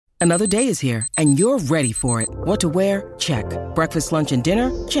Another day is here, and you're ready for it. What to wear? Check. Breakfast, lunch, and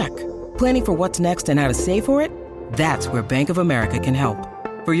dinner? Check. Planning for what's next and how to save for it? That's where Bank of America can help.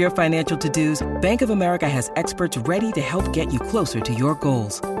 For your financial to-dos, Bank of America has experts ready to help get you closer to your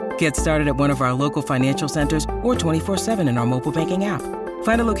goals. Get started at one of our local financial centers or 24/7 in our mobile banking app.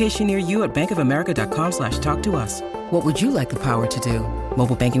 Find a location near you at bankofamerica.com/talktous. What would you like the power to do?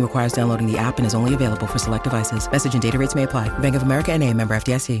 Mobile banking requires downloading the app and is only available for select devices. Message and data rates may apply. Bank of America N.A., member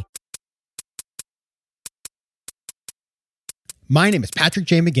FDIC. My name is Patrick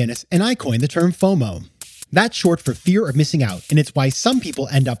J. McGinnis, and I coined the term FOMO. That's short for fear of missing out, and it's why some people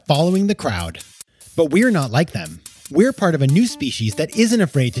end up following the crowd. But we're not like them. We're part of a new species that isn't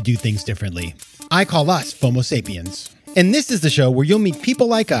afraid to do things differently. I call us FOMO sapiens. And this is the show where you'll meet people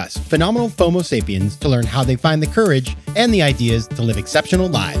like us, phenomenal FOMO sapiens, to learn how they find the courage and the ideas to live exceptional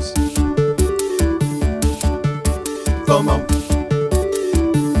lives. FOMO.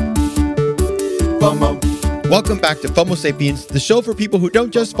 FOMO. Welcome back to FOMO Sapiens, the show for people who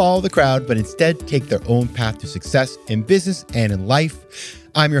don't just follow the crowd, but instead take their own path to success in business and in life.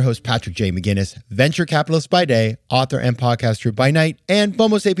 I'm your host, Patrick J. McGinnis, venture capitalist by day, author and podcaster by night, and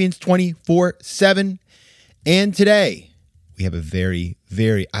FOMO Sapiens 24/7. And today, we have a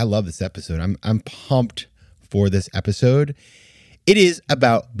I love this episode. I'm pumped for this episode. It is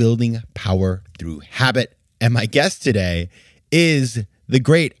about building power through habit. And my guest today is the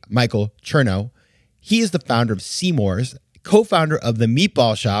great Michael Chernow. He is the founder of Seymour's, co-founder of The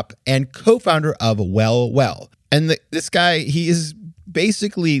Meatball Shop, and co-founder of Well. And this guy, he is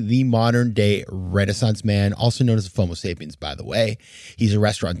basically the modern day Renaissance man, also known as the FOMO sapiens, by the way. He's a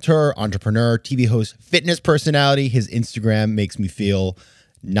restaurateur, entrepreneur, TV host, fitness personality. His Instagram makes me feel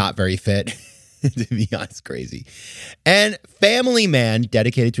not very fit, to be honest, crazy. And family man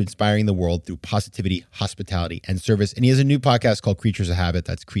dedicated to inspiring the world through positivity, hospitality, and service. And he has a new podcast called Creatures of Habit.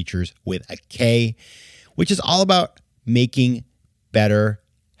 That's Creatures with a K, which is all about making better,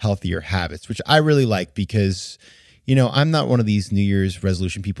 healthier habits, which I really like because, you know, I'm not one of these New Year's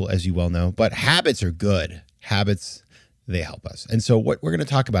resolution people, as you well know, but habits are good. Habits, they help us. And so what we're going to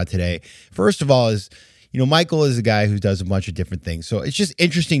talk about today, first of all, is, you know, Michael is a guy who does a bunch of different things. So it's just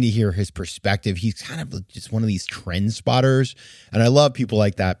interesting to hear his perspective. He's kind of just one of these trend spotters. And I love people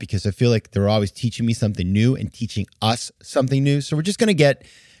like that because I feel like they're always teaching me something new and teaching us something new. So we're just going to get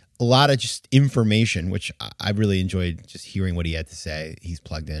a lot of just information, which I really enjoyed just hearing what he had to say. He's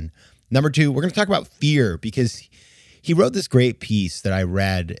plugged in. Number two, we're going to talk about fear because he wrote this great piece that I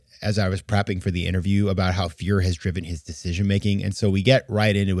read as I was prepping for the interview about how fear has driven his decision-making. And so we get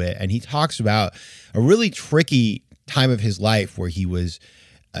right into it. And he talks about a really tricky time of his life where he was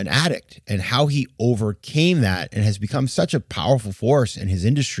an addict and how he overcame that and has become such a powerful force in his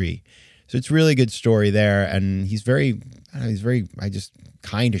industry. So it's a really good story there. And he's very just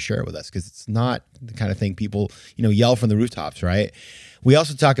kind to share it with us because it's not the kind of thing people, you know, yell from the rooftops, right? We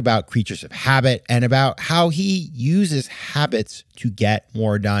also talk about Creatures of Habit and about how he uses habits to get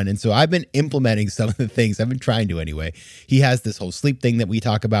more done. And so I've been implementing some of the things I've been trying to anyway. He has this whole sleep thing that we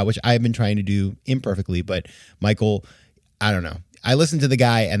talk about, which I've been trying to do imperfectly. But Michael, I don't know. I listen to the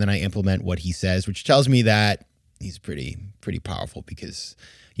guy and then I implement what he says, which tells me that he's pretty powerful because,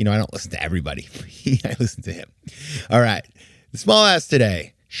 you know, I don't listen to everybody. I listen to him. All right. The small ass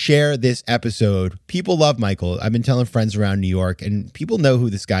today. Share this episode. People love Michael. I've been telling friends around New York and people know who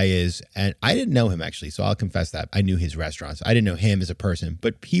this guy is. And I didn't know him actually. So I'll confess that I knew his restaurants. I didn't know him as a person,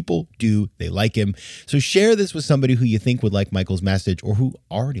 but people do. They like him. So share this with somebody who you think would like Michael's message or who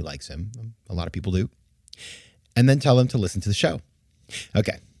already likes him. A lot of people do. And then tell them to listen to the show.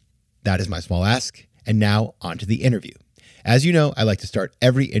 Okay. That is my small ask. And now on to the interview. As you know, I like to start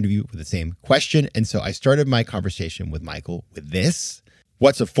every interview with the same question. And so I started my conversation with Michael with this.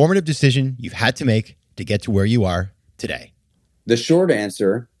 What's a formative decision you've had to make to get to where you are today? The short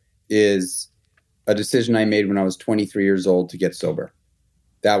answer is a decision I made when I was 23 years old to get sober.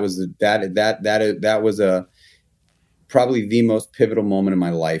 That was probably the most pivotal moment in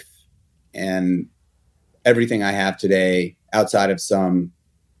my life, and everything I have today, outside of some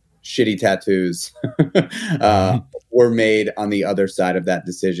shitty tattoos, were made on the other side of that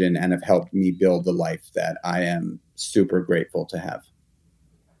decision and have helped me build the life that I am super grateful to have.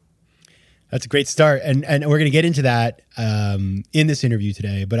 That's a great start. And we're going to get into that in this interview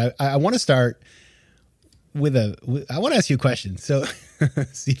today. But I want to start I want to ask you a question. So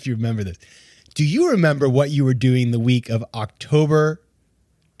see if you remember this. Do you remember what you were doing the week of October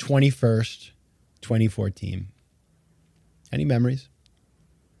 21st, 2014? Any memories?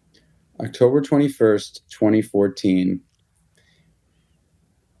 October 21st, 2014.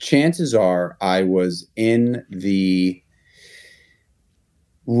 Chances are I was in the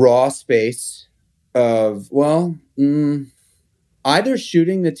raw space of, either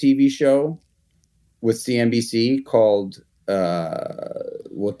shooting the TV show with CNBC called,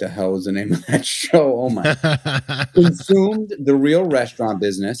 what the hell was the name of that show? Oh my, Consumed, the Real Restaurant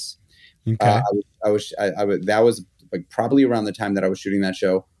Business. Okay. That was like probably around the time that I was shooting that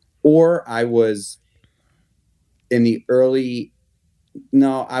show, or I was in the early,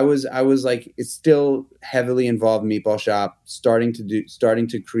 no, I was like, it's still heavily involved in Meatball Shop, starting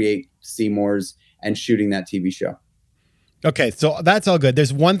to create Seymour's and shooting that TV show. Okay, so that's all good.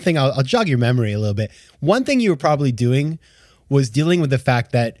 There's one thing, I'll jog your memory a little bit. One thing you were probably doing was dealing with the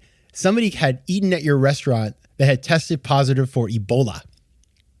fact that somebody had eaten at your restaurant that had tested positive for Ebola.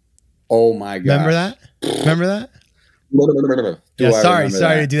 Oh my God. Remember that? Remember that? Do Yeah, I sorry remember to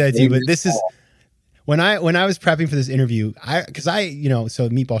that? do that to you, but this is when I was prepping for this interview, so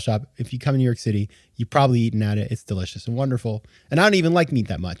Meatball Shop, if you come to New York City, you've probably eaten at it. It's delicious and wonderful. And I don't even like meat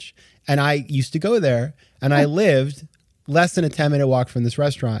that much. And I used to go there, and I lived less than a 10-minute walk from this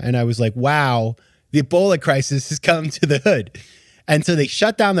restaurant. And I was like, wow, the Ebola crisis has come to the hood. And so they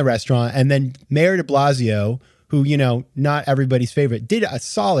shut down the restaurant, and then Mayor de Blasio, who, not everybody's favorite, did a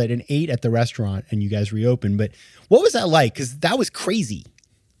solid and ate at the restaurant, and you guys reopened. But what was that like? Because that was crazy.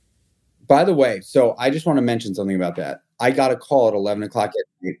 By the way, so I just want to mention something about that. I got a call at 11 o'clock at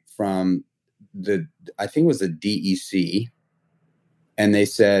night from I think it was the DEC. And they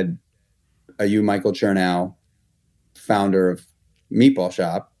said, "Are you Michael Chernow, founder of Meatball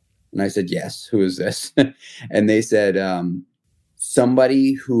Shop?" And I said, "Yes." "Who is this?" And they said,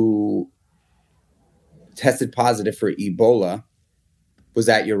 "Somebody who tested positive for Ebola was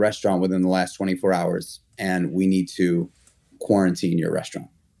at your restaurant within the last 24 hours, and we need to quarantine your restaurant."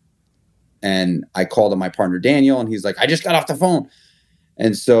 And I called on my partner, Daniel, and he's like, "I just got off the phone."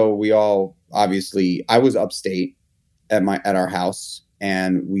 And so we all, obviously, I was upstate at our house,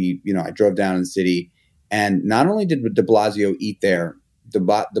 and I drove down in the city, and not only did de Blasio eat there, de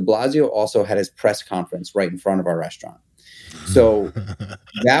Blasio also had his press conference right in front of our restaurant. So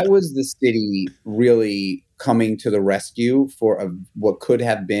that was the city really coming to the rescue for what could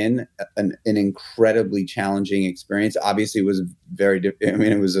have been an incredibly challenging experience. Obviously, it was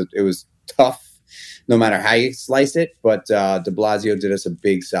it was tough, no matter how you slice it. But de Blasio did us a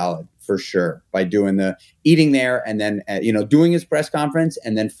big solid for sure by doing the eating there, and then doing his press conference,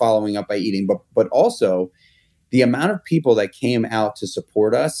 and then following up by eating. But also the amount of people that came out to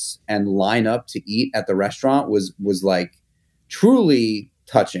support us and line up to eat at the restaurant was like truly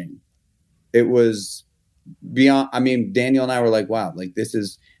touching. It was beyond. I mean, Daniel and I were like, "Wow, like this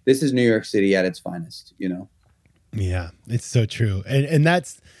is New York City at its finest," Yeah, it's so true, and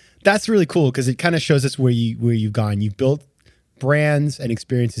that's really cool because it kind of shows us where you've gone. You've built brands and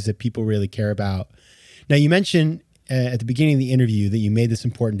experiences that people really care about. Now, you mentioned at the beginning of the interview that you made this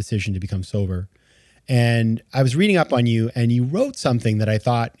important decision to become sober, and I was reading up on you, and you wrote something that I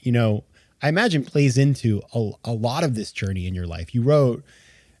thought, I imagine plays into a lot of this journey in your life. You wrote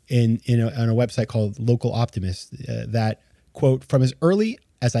on a website called Local Optimist that, quote, "From as early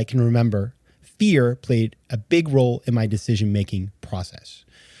as I can remember, fear played a big role in my decision-making process."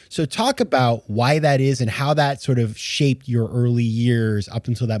 So talk about why that is and how that sort of shaped your early years up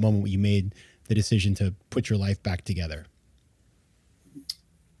until that moment when you made the decision to put your life back together.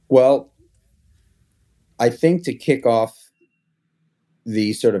 Well, I think to kick off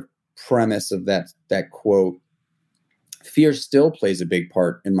the sort of premise of that quote, fear still plays a big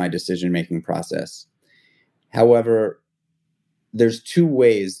part in my decision-making process. However, there's two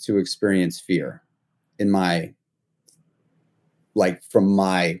ways to experience fear from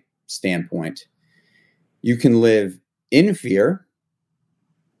my standpoint. You can live in fear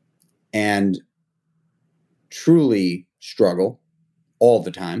and truly struggle all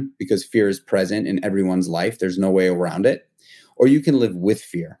the time because fear is present in everyone's life. There's no way around it. Or you can live with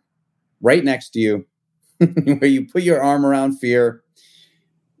fear right next to you, where you put your arm around fear,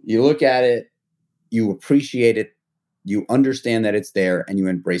 you look at it, you appreciate it, you understand that it's there, and you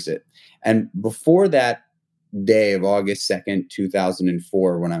embrace it. And before that day of August 2nd,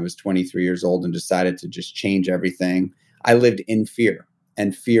 2004, when I was 23 years old and decided to just change everything, I lived in fear,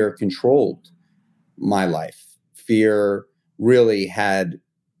 and fear controlled my life. Fear really had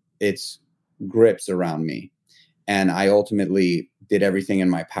its grips around me. And I ultimately did everything in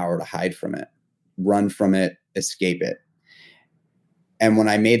my power to hide from it, run from it, escape it. And when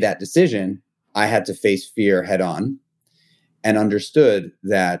I made that decision, I had to face fear head on and understood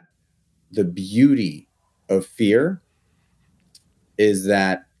that the beauty of fear is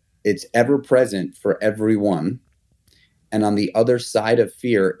that it's ever present for everyone. And on the other side of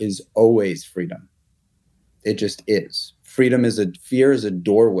fear is always freedom. It just is fear is a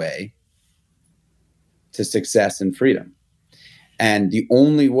doorway to success and freedom. And the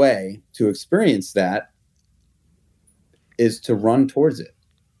only way to experience that is to run towards it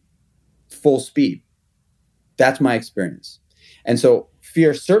full speed. That's my experience. And so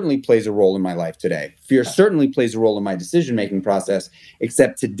fear certainly plays a role in my life today. Fear certainly plays a role in my decision-making process,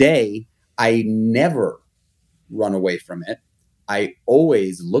 except today I never run away from it. I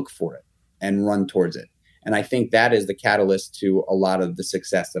always look for it and run towards it. And I think that is the catalyst to a lot of the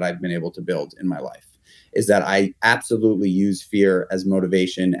success that I've been able to build in my life, is that I absolutely use fear as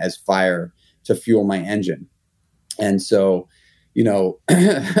motivation, as fire to fuel my engine. And so,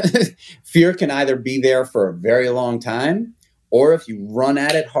 fear can either be there for a very long time, or if you run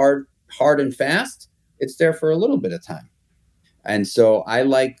at it hard and fast, it's there for a little bit of time. And so I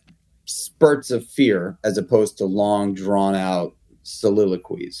like spurts of fear as opposed to long, drawn out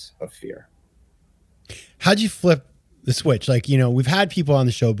soliloquies of fear. How'd you flip the switch? Like, we've had people on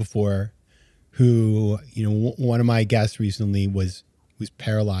the show before who, one of my guests recently was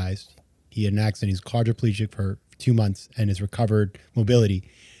paralyzed. He had an accident. He's quadriplegic for 2 months and has recovered mobility.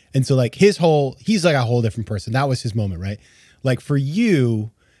 And so like he's like a whole different person. That was his moment, right? Like for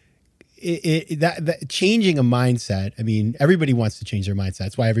you, that changing a mindset. I mean, everybody wants to change their mindset.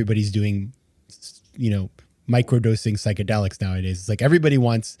 That's why everybody's doing, microdosing psychedelics nowadays. It's like everybody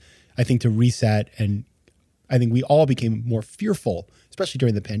wants, I think, to reset. And I think we all became more fearful, especially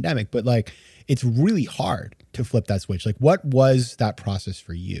during the pandemic. But like, it's really hard to flip that switch. Like, what was that process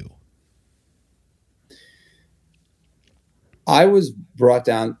for you? I was brought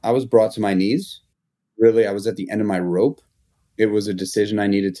to my knees. Really, I was at the end of my rope. It was a decision I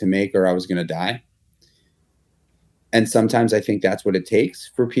needed to make or I was going to die. And sometimes I think that's what it takes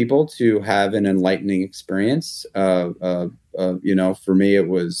for people to have an enlightening experience. For me, it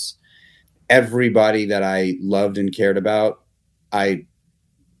was everybody that I loved and cared about, I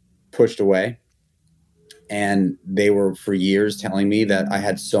pushed away. And they were for years telling me that I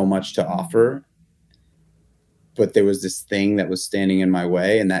had so much to offer, but there was this thing that was standing in my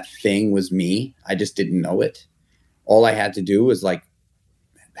way, and that thing was me. I just didn't know it. All I had to do was like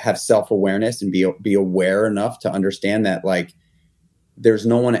have self-awareness and be aware enough to understand that like there was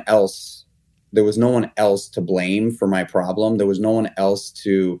no one else to blame for my problem. There was no one else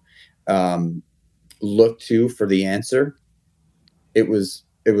to look to for the answer. It was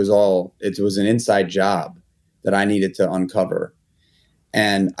an inside job that I needed to uncover.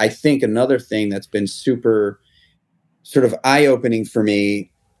 And I think another thing that's been super sort of eye-opening for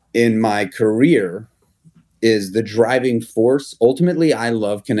me in my career is the driving force. Ultimately, I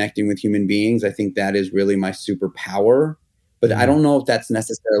love connecting with human beings. I think that is really my superpower, but I don't know if that's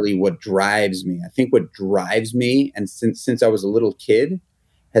necessarily what drives me. I think what drives me, and since I was a little kid,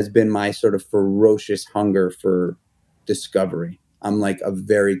 has been my sort of ferocious hunger for discovery. I'm like a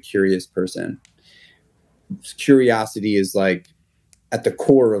very curious person. Curiosity is like at the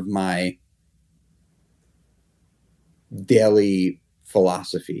core of my daily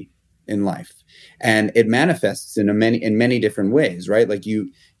philosophy in life, and it manifests in many different ways, right? Like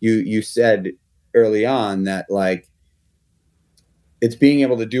you said early on that like it's being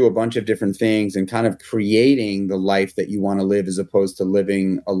able to do a bunch of different things and kind of creating the life that you want to live, as opposed to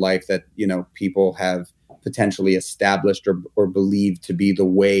living a life that people have potentially established or believed to be the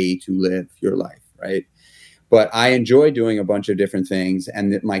way to live your life, right? But I enjoy doing a bunch of different things,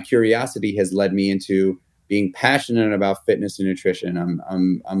 and that my curiosity has led me into being passionate about fitness and nutrition.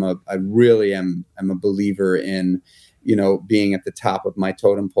 I really am a believer in, being at the top of my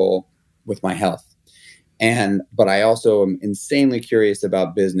totem pole with my health. But I also am insanely curious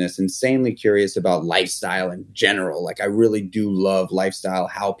about business, insanely curious about lifestyle in general. Like I really do love lifestyle,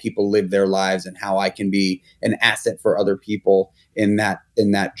 how people live their lives and how I can be an asset for other people in that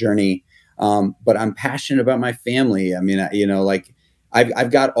journey. But I'm passionate about my family. I mean,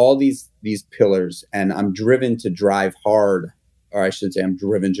 I've got all these pillars, and I'm driven to drive hard, or I should say I'm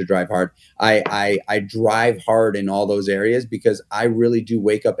driven to drive hard. I drive hard in all those areas because I really do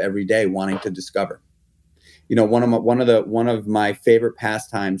wake up every day wanting to discover. One of my favorite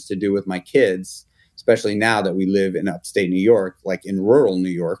pastimes to do with my kids, especially now that we live in upstate New York, like in rural New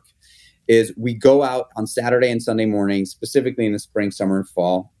York, is we go out on Saturday and Sunday mornings, specifically in the spring, summer, and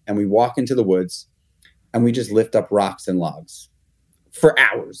fall, and we walk into the woods and we just lift up rocks and logs for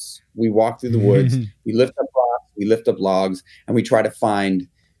hours. We walk through the woods, we lift up rocks, we lift up logs, and we try to find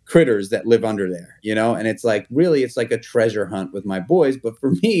critters that live under there, and it's like a treasure hunt with my boys. But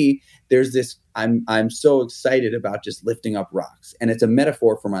for me, there's this, I'm so excited about just lifting up rocks, and it's a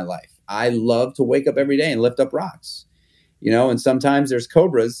metaphor for my life. I love to wake up every day and lift up rocks, and sometimes there's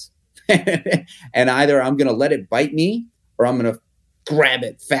cobras and either I'm going to let it bite me or I'm going to grab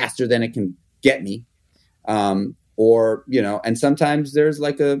it faster than it can get me. Or, and sometimes there's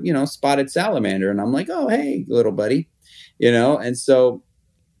like a, spotted salamander and I'm like, oh, hey, little buddy, and so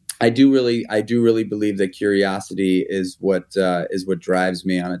I do really believe that curiosity is what drives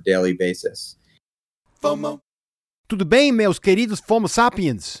me on a daily basis. FOMO. Tudo bem, meus queridos Fomo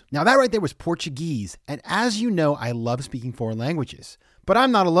sapiens? Now that right there was Portuguese, and as you know, I love speaking foreign languages. But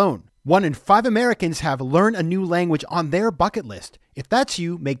I'm not alone. 1 in 5 Americans have learned a new language on their bucket list. If that's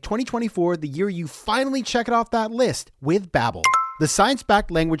you, make 2024 the year you finally check it off that list with Babbel, the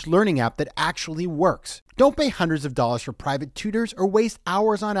science-backed language learning app that actually works. Don't pay hundreds of dollars for private tutors or waste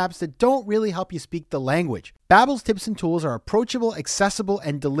hours on apps that don't really help you speak the language. Babbel's tips and tools are approachable, accessible,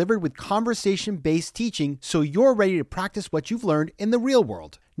 and delivered with conversation-based teaching so you're ready to practice what you've learned in the real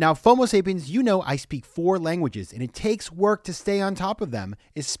world. Now, FOMO Sapiens, you know I speak 4 languages, and it takes work to stay on top of them,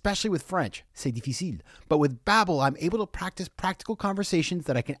 especially with French. C'est difficile. But with Babbel, I'm able to practice practical conversations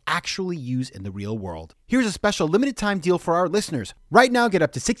that I can actually use in the real world. Here's a special limited time deal for our listeners. Right now, get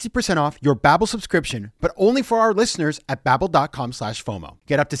up to 60% off your Babbel subscription, but only for our listeners at babbel.com/FOMO.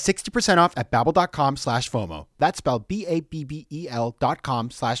 Get up to 60% off at babbel.com/FOMO. That's spelled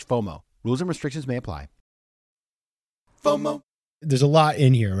BABBEL.com/FOMO. Rules and restrictions may apply. FOMO. There's a lot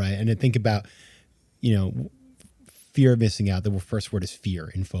in here, right? And I think about, fear of missing out. The first word is fear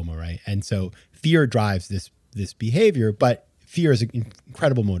in FOMO, right? And so fear drives this behavior, but fear is an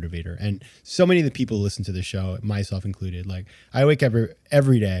incredible motivator. And so many of the people who listen to the show, myself included, like I wake up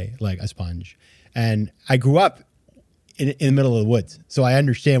every day like a sponge. And I grew up in the middle of the woods. So I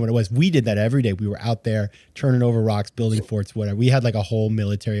understand what it was. We did that every day. We were out there turning over rocks, building forts, whatever. We had like a whole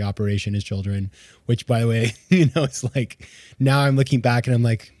military operation as children, which by the way, it's like now I'm looking back and I'm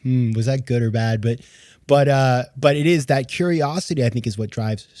like, was that good or bad? But it is that curiosity, I think, is what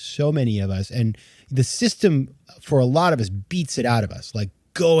drives so many of us. And the system for a lot of us beats it out of us, like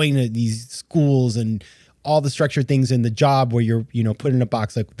going to these schools and all the structured things in the job where you're, put in a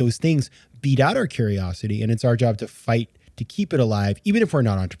box, like those things beat out our curiosity. And it's our job to fight to keep it alive, even if we're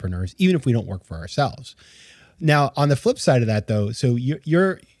not entrepreneurs, even if we don't work for ourselves. Now, on the flip side of that, though, so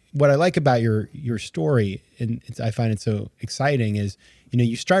you're what I like about your story, and I find it so exciting, is,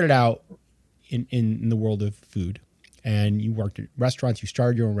 you started out in the world of food and you worked at restaurants, you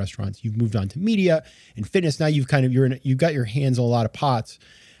started your own restaurants, you've moved on to media and fitness. Now you've you've got your hands on a lot of pots.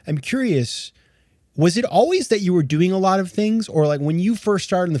 I'm curious, was it always that you were doing a lot of things, or like when you first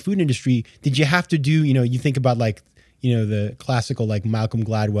started in the food industry, did you have to do, you think about like, the classical like Malcolm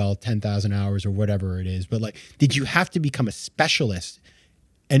Gladwell 10,000 hours or whatever it is, but like, did you have to become a specialist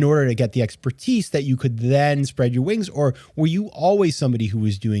in order to get the expertise that you could then spread your wings, or were you always somebody who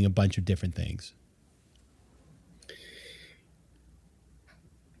was doing a bunch of different things?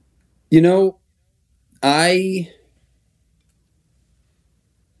 If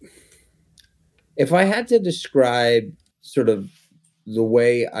I had to describe sort of the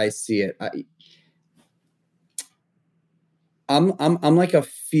way I see it, I'm like a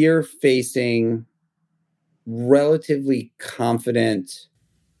fear-facing, relatively confident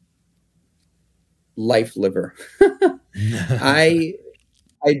life liver. I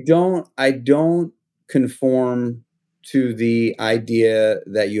don't conform to the idea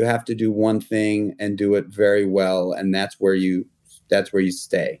that you have to do one thing and do it very well, and that's where you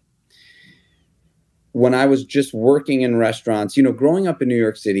stay. When I was just working in restaurants, growing up in New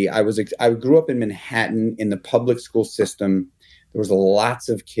York City, I grew up in Manhattan in the public school system. There was lots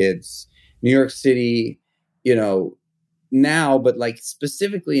of kids. New York City, now, but like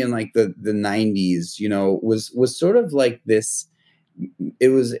specifically in like the 90s, was sort of like this. It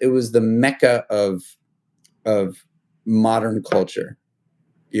was the mecca of modern culture,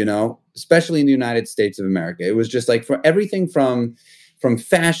 especially in the United States of America. It was just like for everything from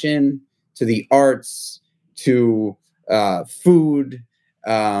fashion to the arts to food.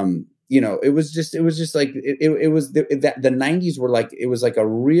 It was just like it was the 90s were like, it was like a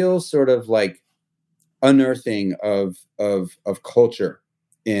real sort of like unearthing of culture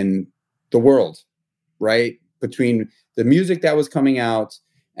in the world, right? Between the music that was coming out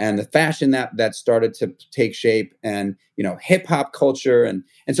and the fashion that started to take shape, and hip hop culture, and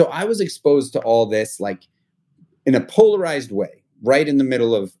so I was exposed to all this like in a polarized way, right in the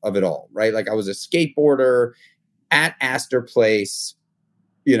middle of it all, right? Like I was a skateboarder at Astor Place,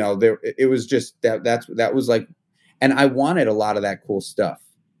 it was just that was like, and I wanted a lot of that cool stuff,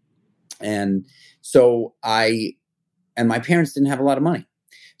 and so and my parents didn't have a lot of money,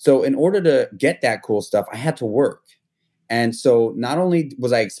 so in order to get that cool stuff, I had to work. And so not only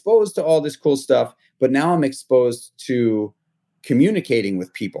was I exposed to all this cool stuff, but now I'm exposed to communicating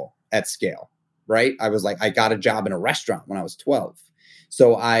with people at scale, right? I was like, I got a job in a restaurant when I was 12.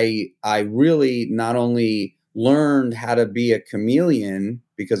 So I really not only learned how to be a chameleon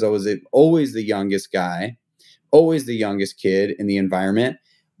because I was always the youngest guy, always the youngest kid in the environment,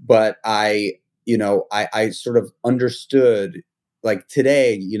 but I sort of understood, like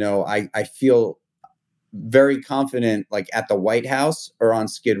today, I feel very confident, like at the White House or on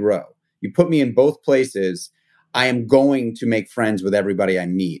Skid Row. You put me in both places, I am going to make friends with everybody I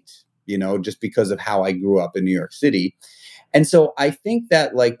meet, just because of how I grew up in New York City. And so I think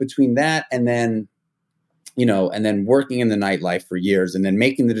that, like, between that and then, and then working in the nightlife for years and then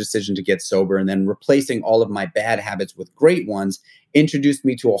making the decision to get sober and then replacing all of my bad habits with great ones introduced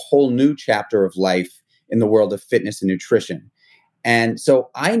me to a whole new chapter of life in the world of fitness and nutrition. And so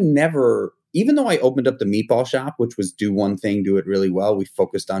I never, even though I opened up the meatball shop, which was do one thing, do it really well, we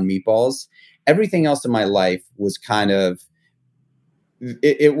focused on meatballs, everything else in my life was kind of,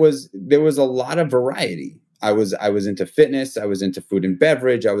 there was a lot of variety. I was into fitness. I was into food and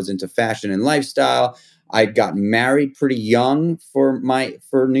beverage. I was into fashion and lifestyle. I got married pretty young for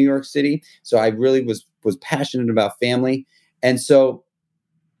New York City. So I really was passionate about family. And so,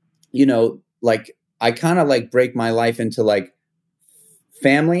 like, I kind of like break my life into like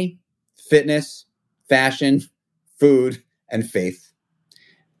family, fitness, fashion, food, and faith.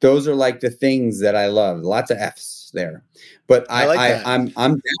 Those are like the things that I love. Lots of F's there, but I'm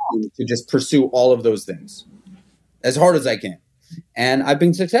down to just pursue all of those things as hard as I can, and I've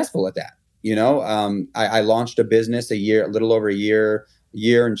been successful at that. I launched a business a little over a year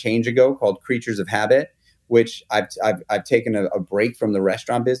and change ago, called Creatures of Habit, which I've taken a break from the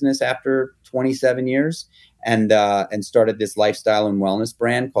restaurant business after 27 years. And started this lifestyle and wellness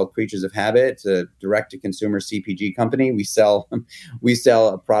brand called Creatures of Habit. It's a direct-to-consumer CPG company. We sell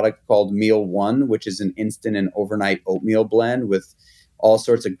a product called Meal One, which is an instant and overnight oatmeal blend with all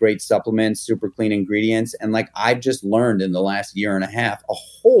sorts of great supplements, super clean ingredients. And like, I've just learned in the last year and a half a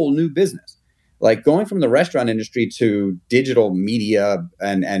whole new business. Like, going from the restaurant industry to digital media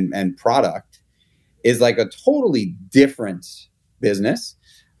and product is like a totally different business,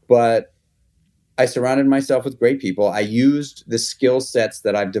 but I surrounded myself with great people. I used the skill sets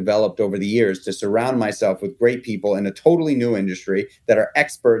that I've developed over the years to surround myself with great people in a totally new industry that are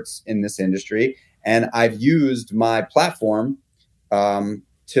experts in this industry. And I've used my platform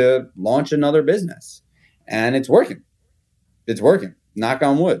to launch another business, and it's working. It's working. Knock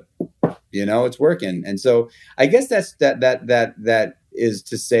on wood. It's working. And so I guess that is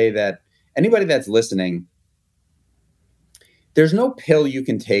to say that anybody that's listening, there's no pill you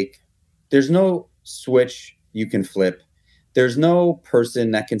can take. There's no switch you can flip. There's no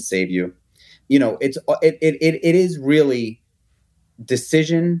person that can save you. It is really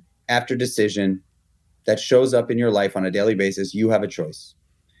decision after decision that shows up in your life on a daily basis. You have a choice: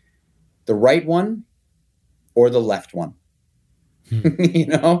 the right one or the left one.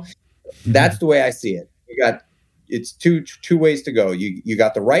 That's the way I see it. It's two ways to go. You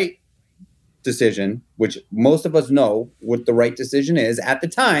got the right decision, which most of us know what the right decision is at the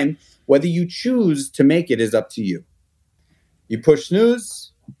time. Whether you choose to make it is up to you. You push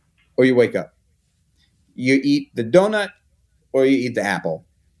snooze or you wake up. You eat the donut or you eat the apple.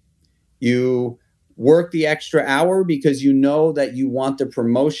 You work the extra hour because you know that you want the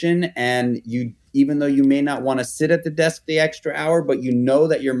promotion, and even though you may not want to sit at the desk the extra hour, but you know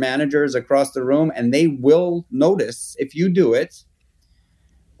that your manager is across the room and they will notice if you do it,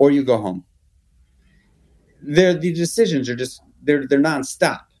 or you go home. The decisions are just, they're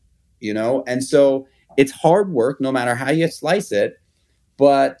nonstop, and so it's hard work no matter how you slice it.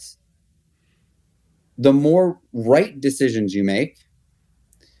 But the more right decisions you make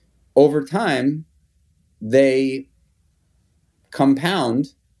over time, they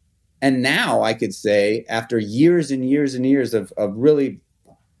compound. And now I could say, after years and years and years of really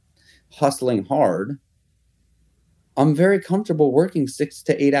hustling hard, I'm very comfortable working 6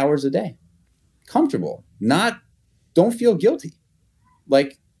 to 8 hours a day. Comfortable. Don't feel guilty.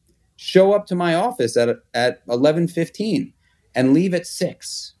 Like, show up to my office at 11:15 and leave at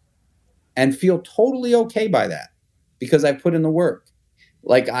 6 and feel totally okay by that because I put in the work.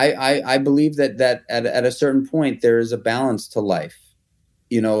 Like, I believe that at a certain point there is a balance to life.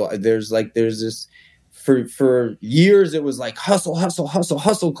 There's this, for years it was like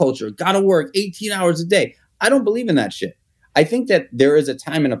hustle culture. Gotta work 18 hours a day. I don't believe in that shit. I think that there is a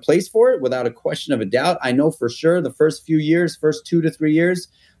time and a place for it, without a question of a doubt. I know for sure the first 2 to 3 years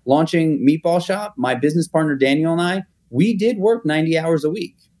launching Meatball Shop, my business partner Daniel and I, we did work 90 hours a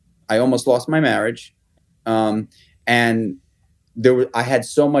week. I almost lost my marriage. And I had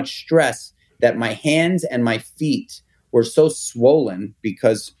so much stress that my hands and my feet were so swollen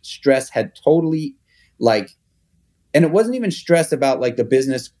because stress had totally and it wasn't even stress about like the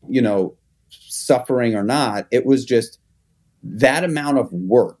business, suffering or not. It was just that amount of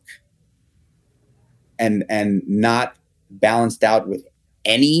work and not balanced out with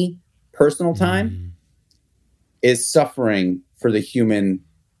any personal time is suffering for the human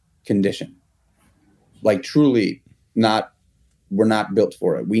condition. Like truly we're not built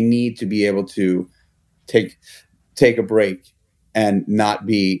for it. We need to be able to take a break and not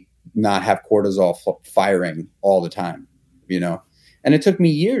have cortisol firing all the time, And it took me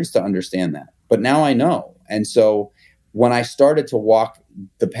years to understand that, but now I know. And so when I started to walk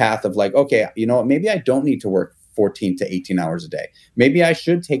the path of like, okay, you know what, maybe I don't need to work 14 to 18 hours a day. Maybe I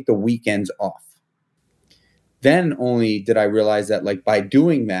should take the weekends off. Then only did I realize that like by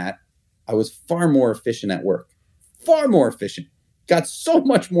doing that, I was far more efficient at work, far more efficient, got so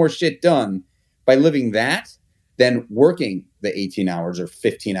much more shit done by living that than working the 18 hours or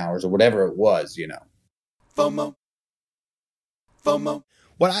 15 hours or whatever it was, FOMO.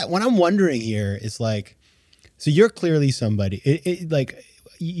 What I'm wondering here is like, so you're clearly somebody, like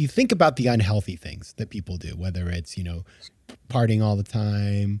you think about the unhealthy things that people do, whether it's, partying all the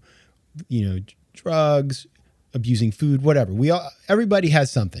time, drugs, abusing food, whatever. Everybody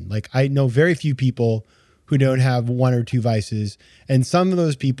has something. Like I know very few people who don't have one or two vices, and some of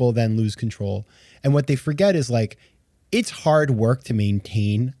those people then lose control. And what they forget is like, it's hard work to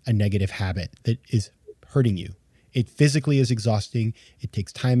maintain a negative habit that is hurting you. It physically is exhausting. It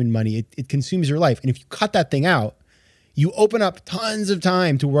takes time and money. It consumes your life. And if you cut that thing out, you open up tons of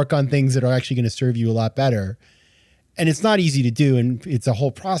time to work on things that are actually going to serve you a lot better. And it's not easy to do, and it's a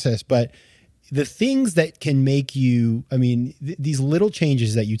whole process. But the things that can make you, these little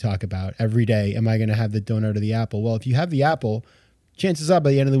changes that you talk about every day, am I going to have the donut or the apple? Well, if you have the apple, chances are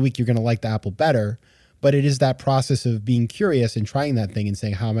by the end of the week, you're going to like the apple better. But it is that process of being curious and trying that thing and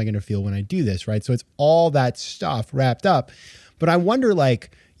saying, how am I going to feel when I do this, right? So it's all that stuff wrapped up. But I wonder,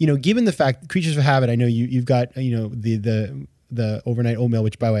 like, given the fact, creatures of habit, I know you've got, the overnight oatmeal,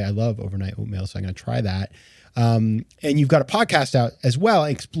 which by the way, I love overnight oatmeal, so I'm going to try that. And you've got a podcast out as well,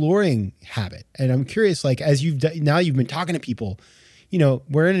 exploring habit. And I'm curious, like, as you've been talking to people,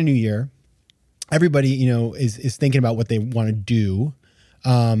 we're in a new year. Everybody, is thinking about what they want to do.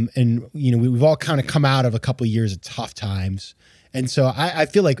 And we've all kind of come out of a couple of years of tough times. And so I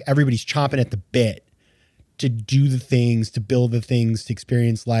feel like everybody's chomping at the bit to do the things, to build the things, to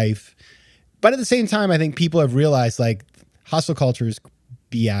experience life. But at the same time, I think people have realized like hustle culture is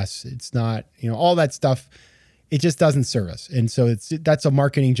BS. It's not, all that stuff, it just doesn't serve us. And so that's a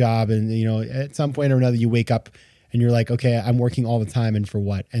marketing job. And, at some point or another, you wake up and you're like, okay, I'm working all the time, and for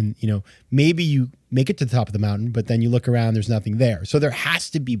what? And, maybe you make it to the top of the mountain, but then you look around, there's nothing there. So there has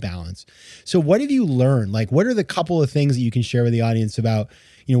to be balance. So what have you learned? Like, what are the couple of things that you can share with the audience about,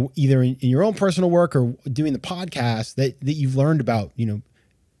 either in your own personal work or doing the podcast that you've learned about,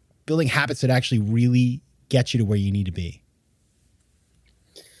 building habits that actually really get you to where you need to be?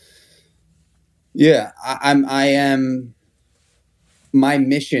 Yeah, my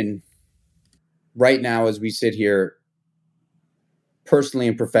mission right now, as we sit here, personally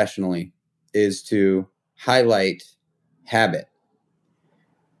and professionally, is to highlight habit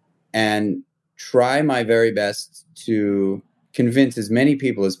and try my very best to convince as many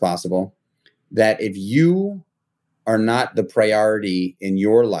people as possible that if you are not the priority in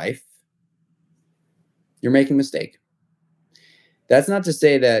your life, you're making a mistake. That's not to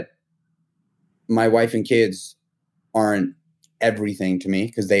say that my wife and kids aren't everything to me,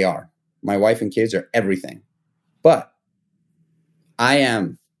 because they are. My wife and kids are everything. But I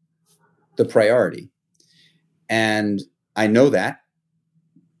am the priority. And I know that.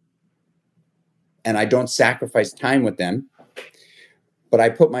 And I don't sacrifice time with them. But I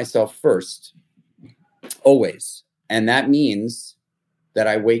put myself first, always. And that means that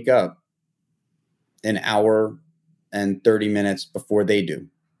I wake up an hour and 30 minutes before they do,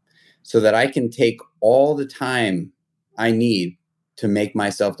 so that I can take all the time I need to make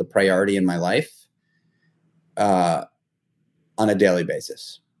myself the priority in my life on a daily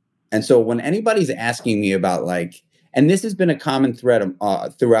basis. And so when anybody's asking me about like, and this has been a common thread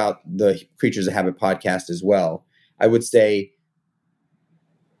throughout the Creatures of Habit podcast as well, I would say,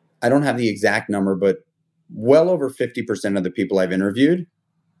 I don't have the exact number, but well over 50% of the people I've interviewed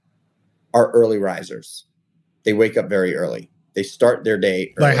are early risers. They wake up very early. They start their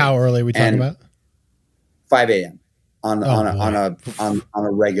day early. Like how early are we talking about? 5 a.m. on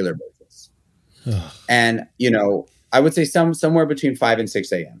a regular basis. And, I would say somewhere between 5 and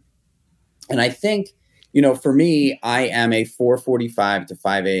 6 a.m. And I think, for me, I am a 4:45 to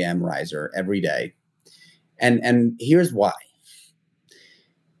 5 a.m. riser every day. And here's why.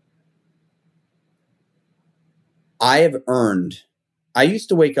 I used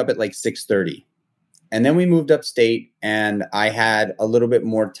to wake up at like 6:30, and then we moved upstate, and I had a little bit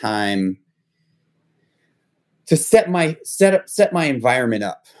more time to set my environment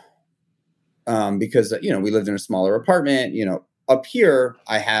up. Because, we lived in a smaller apartment, up here,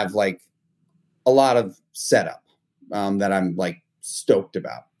 I have like a lot of setup, that I'm like stoked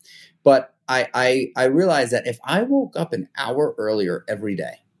about. But I realized that if I woke up an hour earlier every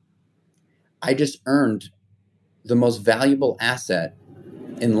day, I just earned the most valuable asset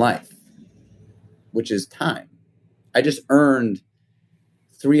in life, which is time. I just earned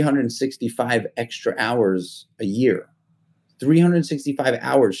 365 extra hours a year, 365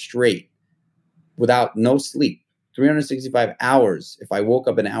 hours straight without no sleep, 365 hours. If I woke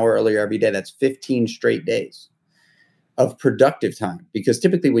up an hour earlier every day, that's 15 straight days of productive time. Because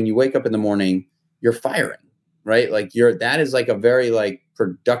typically when you wake up in the morning, you're firing, right? Like that is like a very like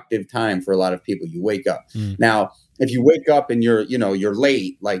productive time for a lot of people. You wake up. Now, if you wake up and you're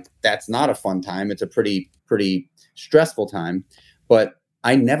late, like that's not a fun time. It's a pretty stressful time. But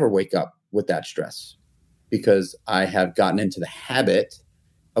I never wake up with that stress because I have gotten into the habit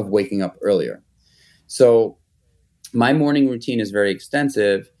of waking up earlier. So my morning routine is very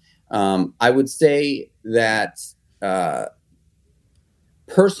extensive. I would say that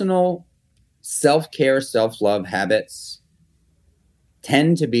personal self-care, self-love habits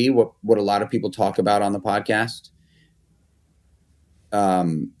tend to be what a lot of people talk about on the podcast,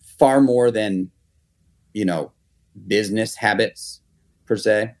 far more than, business habits per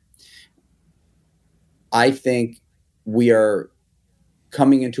se. I think we are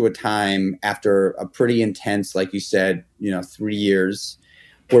coming into a time after a pretty intense, like you said, 3 years,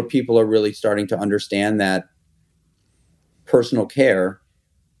 where people are really starting to understand that personal care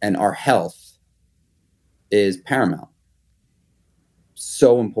and our health is paramount.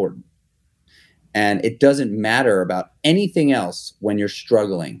 So important. And it doesn't matter about anything else when you're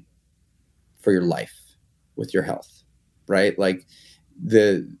struggling for your life with your health, right? Like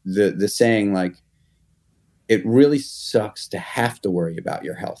the saying, like, it really sucks to have to worry about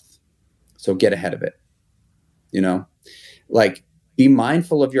your health. So get ahead of it, like be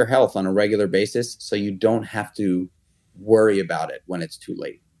mindful of your health on a regular basis so you don't have to worry about it when it's too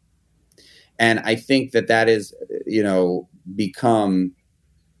late. And I think that is, become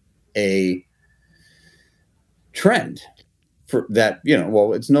a trend for that,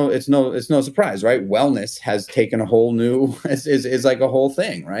 it's no surprise, right? Wellness has taken a whole new, is like a whole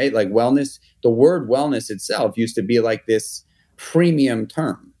thing, right? Like wellness, the word wellness itself used to be like this premium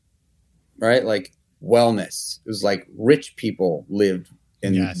term, right? Like wellness, it was like rich people lived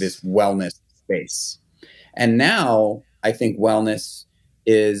in this wellness space. And now I think wellness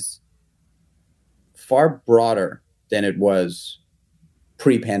is far broader than it was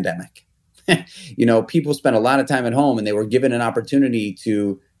pre-pandemic. People spent a lot of time at home and they were given an opportunity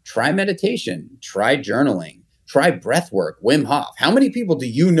to try meditation, try journaling, try breath work, Wim Hof. How many people do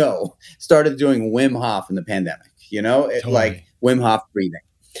you know started doing Wim Hof in the pandemic? Totally. Like Wim Hof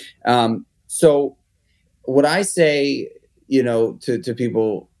breathing. So what I say, to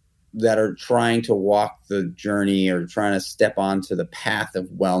people that are trying to walk the journey or trying to step onto the path of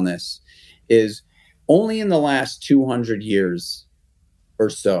wellness is only in the last 200 years or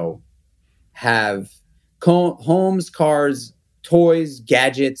so have homes, cars, toys,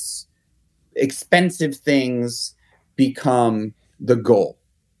 gadgets, expensive things become the goal.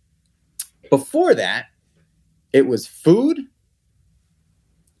 Before that, it was food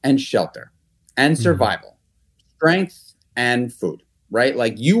and shelter and survival, strength and food, right?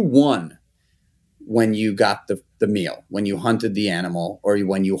 Like you won when you got the meal, when you hunted the animal or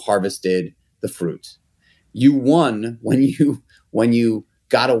when you harvested the fruit. You won when you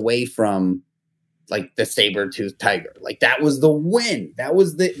got away from like the saber-toothed tiger. Like that was the win. That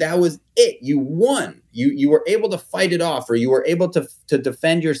was it. You won. You were able to fight it off, or you were able to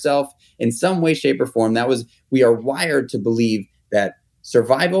defend yourself in some way, shape, or form. We are wired to believe that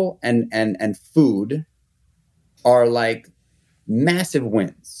survival and food are like massive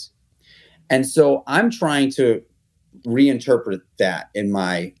wins. And so I'm trying to reinterpret that in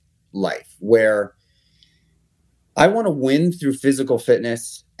my life, where I want to win through physical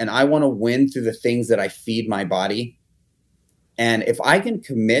fitness and I want to win through the things that I feed my body. And if I can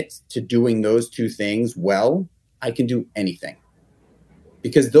commit to doing those two things well, I can do anything,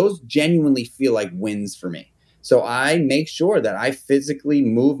 because those genuinely feel like wins for me. So I make sure that I physically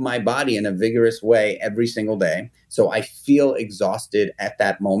move my body in a vigorous way every single day. So I feel exhausted at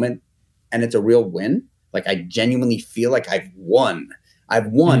that moment. And it's a real win. Like I genuinely feel like I've won.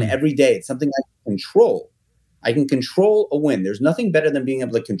 Every day. It's something I can control. I can control a win. There's nothing better than being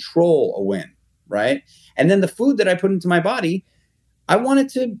able to control a win, right? And then the food that I put into my body, I want it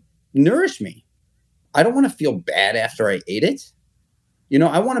to nourish me. I don't want to feel bad after I ate it. You know,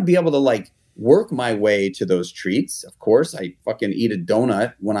 I want to be able to like work my way to those treats. Of course, I fucking eat a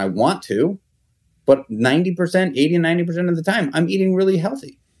donut when I want to, but 80 and 90% of the time, I'm eating really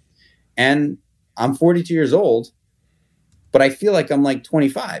healthy. And I'm 42 years old, but I feel like I'm like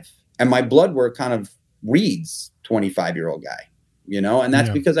 25. And my blood work kind of reads 25-year-old guy, you know? And that's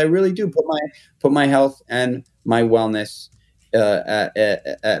because I really do put my health and my wellness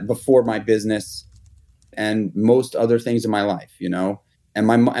before my business and most other things in my life, you know? And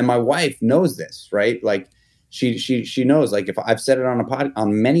my wife knows this, right? Like she knows, like, if I've said it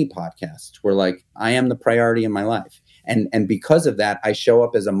on many podcasts where like I am the priority in my life. And because of that, I show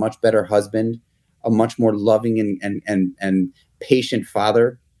up as a much better husband, a much more loving and patient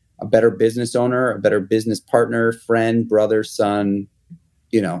father, a better business owner, a better business partner, friend, brother, son,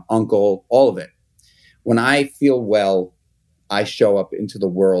 you know, uncle, all of it. When I feel well, I show up into the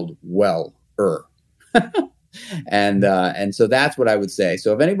world well-er. And so that's what I would say.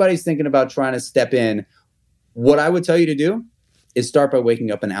 So if anybody's thinking about trying to step in, what I would tell you to do is start by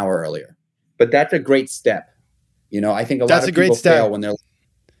waking up an hour earlier. But that's a great step. You know, I think a lot of people fail when they're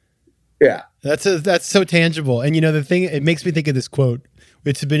That's so tangible. And you know, the thing, it makes me think of this quote.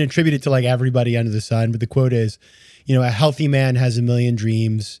 It's been attributed to like everybody under the sun, but the quote is, you know, a healthy man has a million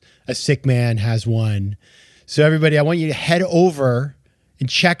dreams, a sick man has one. So everybody, I want you to head over and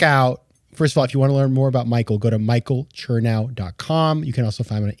check out. First of all, if you want to learn more about Michael, go to michaelchernow.com. You can also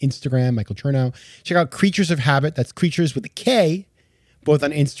find him on Instagram, Michael Chernow. Check out Creatures of Habit. That's Creatures with a K, both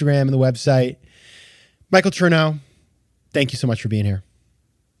on Instagram and the website. Michael Chernow, thank you so much for being here.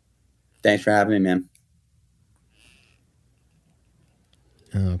 Thanks for having me, man.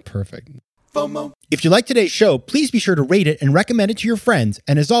 Oh, perfect. FOMO. If you like today's show, please be sure to rate it and recommend it to your friends.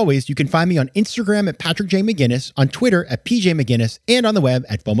 And as always, you can find me on Instagram at Patrick J. McGinnis, on Twitter at PJ McGinnis, and on the web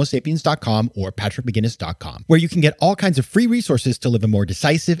at FOMOSapiens.com or PatrickMcGinnis.com, where you can get all kinds of free resources to live a more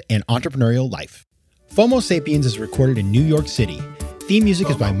decisive and entrepreneurial life. FOMO Sapiens is recorded in New York City. Theme music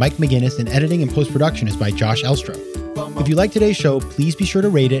is by Mike McGinnis, and editing and post-production is by Josh Elstrom. If you like today's show, please be sure to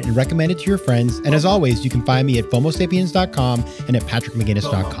rate it and recommend it to your friends. And as always, you can find me at FOMOSapiens.com and at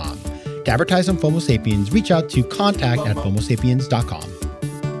PatrickMcGinnis.com. To advertise on FOMO Sapiens, reach out to contact@FOMOSapiens.com.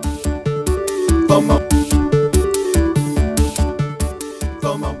 FOMO.